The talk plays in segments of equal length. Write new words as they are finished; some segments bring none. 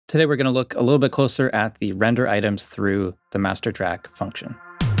Today we're going to look a little bit closer at the render items through the master track function.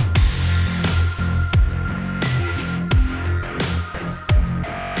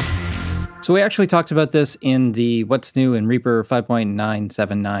 So we actually talked about this in the What's New in Reaper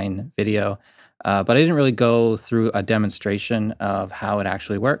 5.979 video, but I didn't really go through a demonstration of how it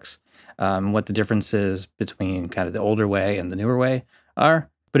actually works, what the differences between kind of the older way and the newer way are.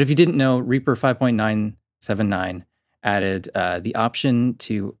 But if you didn't know, Reaper 5.979 added the option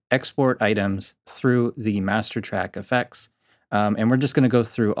to export items through the master track effects. And we're just going to go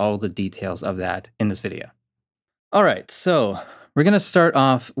through all the details of that in this video. All right, so we're going to start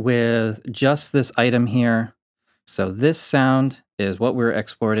off with just this item here. So this sound is what we're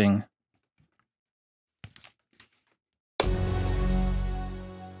exporting.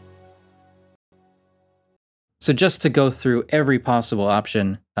 So just to go through every possible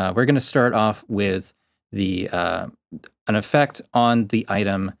option, we're going to start off with the an effect on the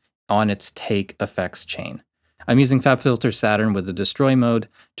item on its take effects chain. I'm using FabFilter Saturn with the destroy mode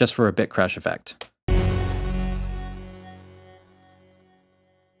just for a bit crush effect.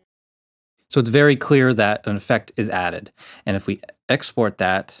 So it's very clear that an effect is added. And if we export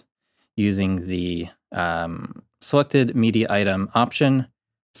that using the selected media item option,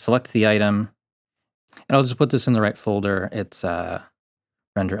 select the item, and I'll just put this in the right folder. It's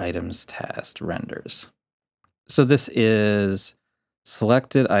render items test renders. So this is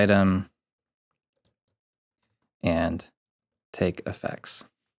selected item and take effects.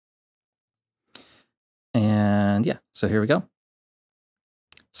 And yeah, so here we go.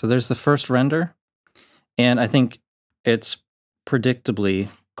 So there's the first render, and I think it's predictably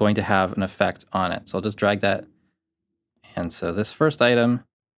going to have an effect on it. So I'll just drag that. And so this first item,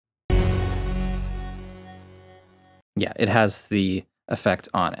 yeah, it has the effect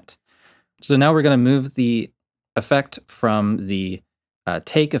on it. So now we're going to move the effect from the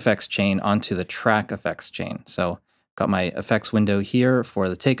take effects chain onto the track effects chain. So got my effects window here for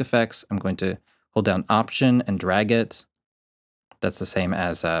the take effects. I'm going to hold down Option and drag it. That's the same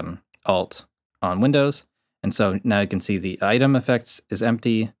as Alt on Windows. And so now you can see the item effects is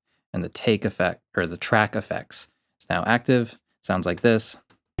empty and the take effect, or the track effects, is now active. Sounds like this.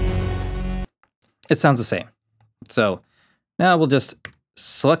 It sounds the same. So now we'll just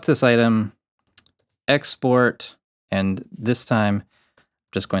select this item, export, and this time I'm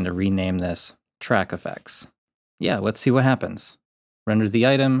just going to rename this track effects. Yeah, let's see what happens. Render the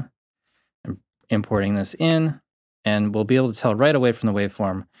item, I'm importing this in, and we'll be able to tell right away from the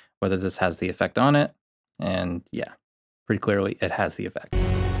waveform whether this has the effect on it. And yeah, pretty clearly it has the effect.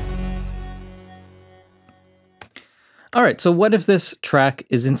 All right, so what if this track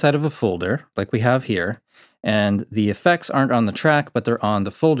is inside of a folder like we have here, and the effects aren't on the track, but they're on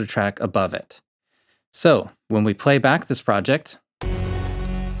the folder track above it? So when we play back this project,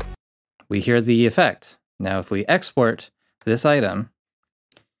 we hear the effect. Now if we export this item,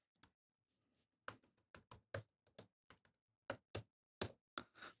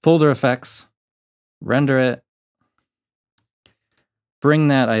 folder effects, render it, bring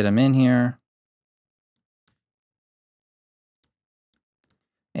that item in here,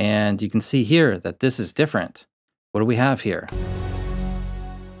 and you can see here that this is different. What do we have here?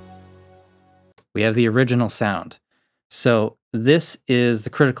 We have the original sound. So this is the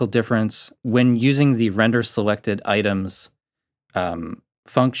critical difference when using the render selected items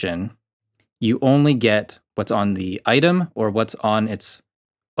function. You only get what's on the item or what's on its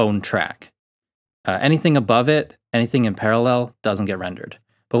own track. Anything above it, anything in parallel, doesn't get rendered.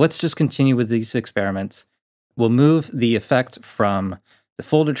 But let's just continue with these experiments. We'll move the effect from the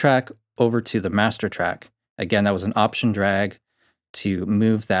folder track over to the master track. Again, that was an option drag to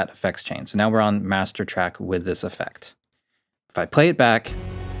move that effects chain. So now we're on master track with this effect. If I play it back,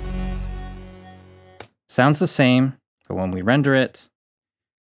 sounds the same, but when we render it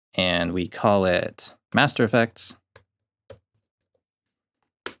and we call it master effects,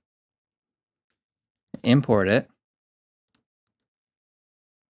 import it,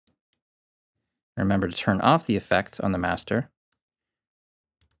 remember to turn off the effect on the master,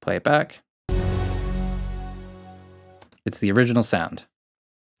 play it back, it's the original sound.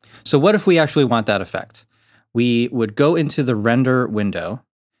 So what if we actually want that effect? We would go into the render window,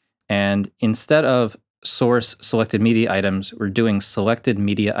 and instead of source selected media items, we're doing selected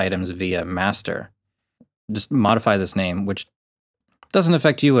media items via master. Just modify this name, which doesn't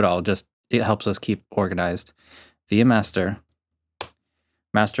affect you at all, just it helps us keep organized. Via master,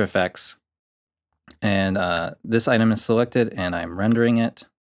 master effects, and this item is selected and I'm rendering it.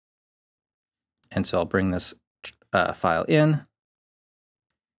 And so I'll bring this file in,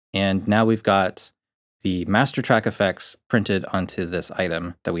 and now we've got the master track effects printed onto this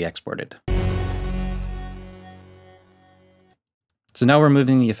item that we exported. So now we're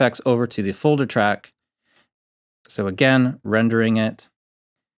moving the effects over to the folder track. So again, rendering it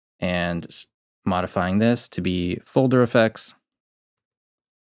and modifying this to be folder effects.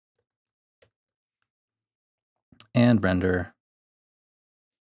 And render.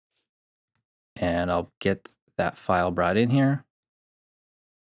 And I'll get that file brought in here.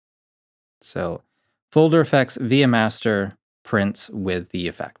 So folder effects via master prints with the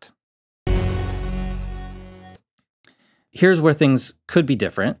effect. Here's where things could be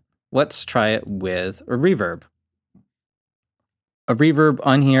different. Let's try it with a reverb. A reverb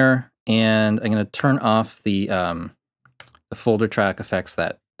on here, and I'm going to turn off the folder track effects,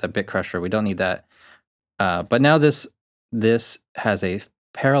 that bit crusher. We don't need that. But now this has a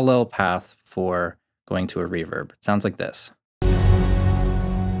parallel path for going to a reverb. It sounds like this.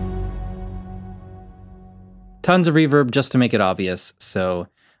 Tons of reverb just to make it obvious. So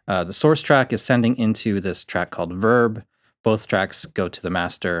the source track is sending into this track called verb. Both tracks go to the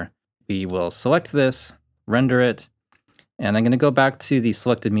master. We will select this, render it, and I'm going to go back to the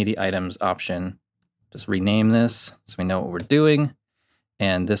selected media items option. Just rename this so we know what we're doing.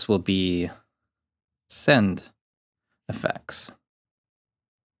 And this will be send effects.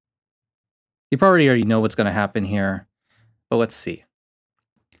 You probably already know what's going to happen here, but let's see.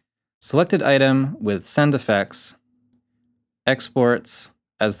 Selected item with send effects exports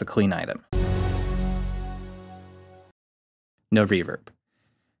as the clean item. No reverb.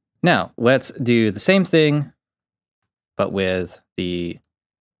 Now let's do the same thing, but with the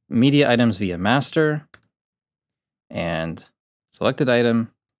media items via master and selected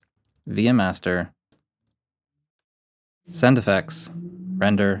item via master, send effects,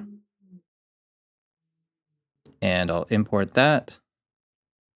 render, and I'll import that,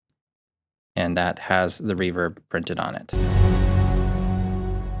 and that has the reverb printed on it.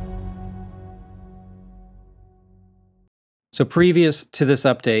 So previous to this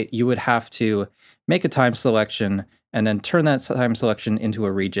update, you would have to make a time selection and then turn that time selection into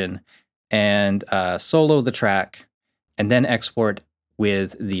a region and solo the track and then export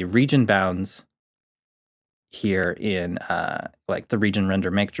with the region bounds here in like the region render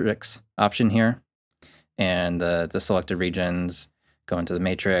matrix option here. And the selected regions go into the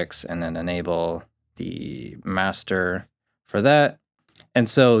matrix and then enable the master for that. And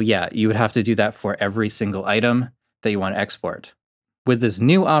so, yeah, you would have to do that for every single item that you want to export. With this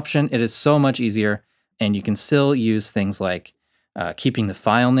new option, it is so much easier, and you can still use things like keeping the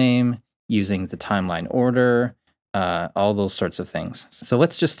file name, using the timeline order, all those sorts of things. So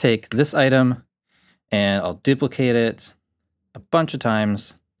let's just take this item and I'll duplicate it a bunch of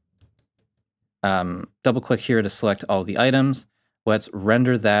times. Double click here to select all the items. Let's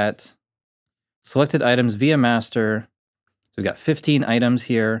render that. Selected items via master. So we've got 15 items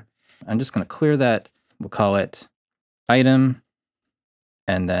here. I'm just going to clear that. We'll call it item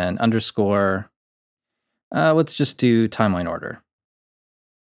and then underscore. Let's just do timeline order.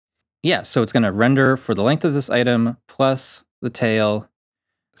 Yeah, so it's going to render for the length of this item plus the tail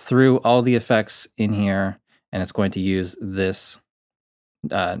through all the effects in here, and it's going to use this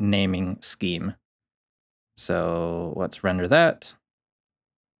naming scheme. So let's render that.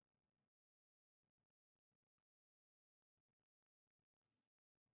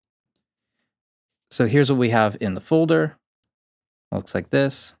 So here's what we have in the folder. It looks like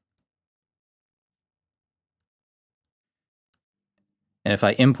this. And if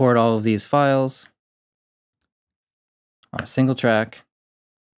I import all of these files on a single track,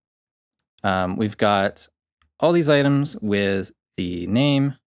 we've got all these items with the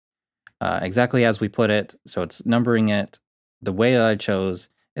name exactly as we put it. So it's numbering it the way that I chose.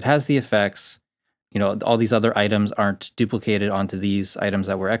 It has the effects. You know, all these other items aren't duplicated onto these items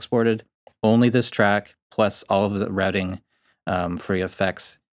that were exported. Only this track plus all of the routing for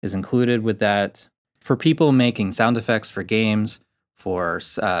effects is included with that. For people making sound effects for games, for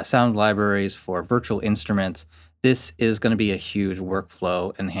sound libraries, for virtual instruments, this is going to be a huge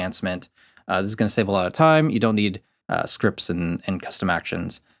workflow enhancement. This is going to save a lot of time. You don't need scripts and custom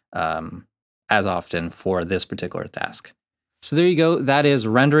actions as often for this particular task. So there you go. That is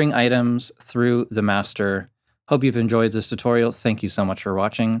rendering items through the master. Hope you've enjoyed this tutorial. Thank you so much for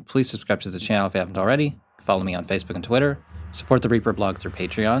watching. Please subscribe to the channel if you haven't already. Follow me on Facebook and Twitter. Support the Reaper blog through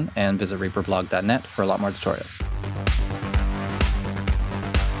Patreon, and visit reaperblog.net for a lot more tutorials.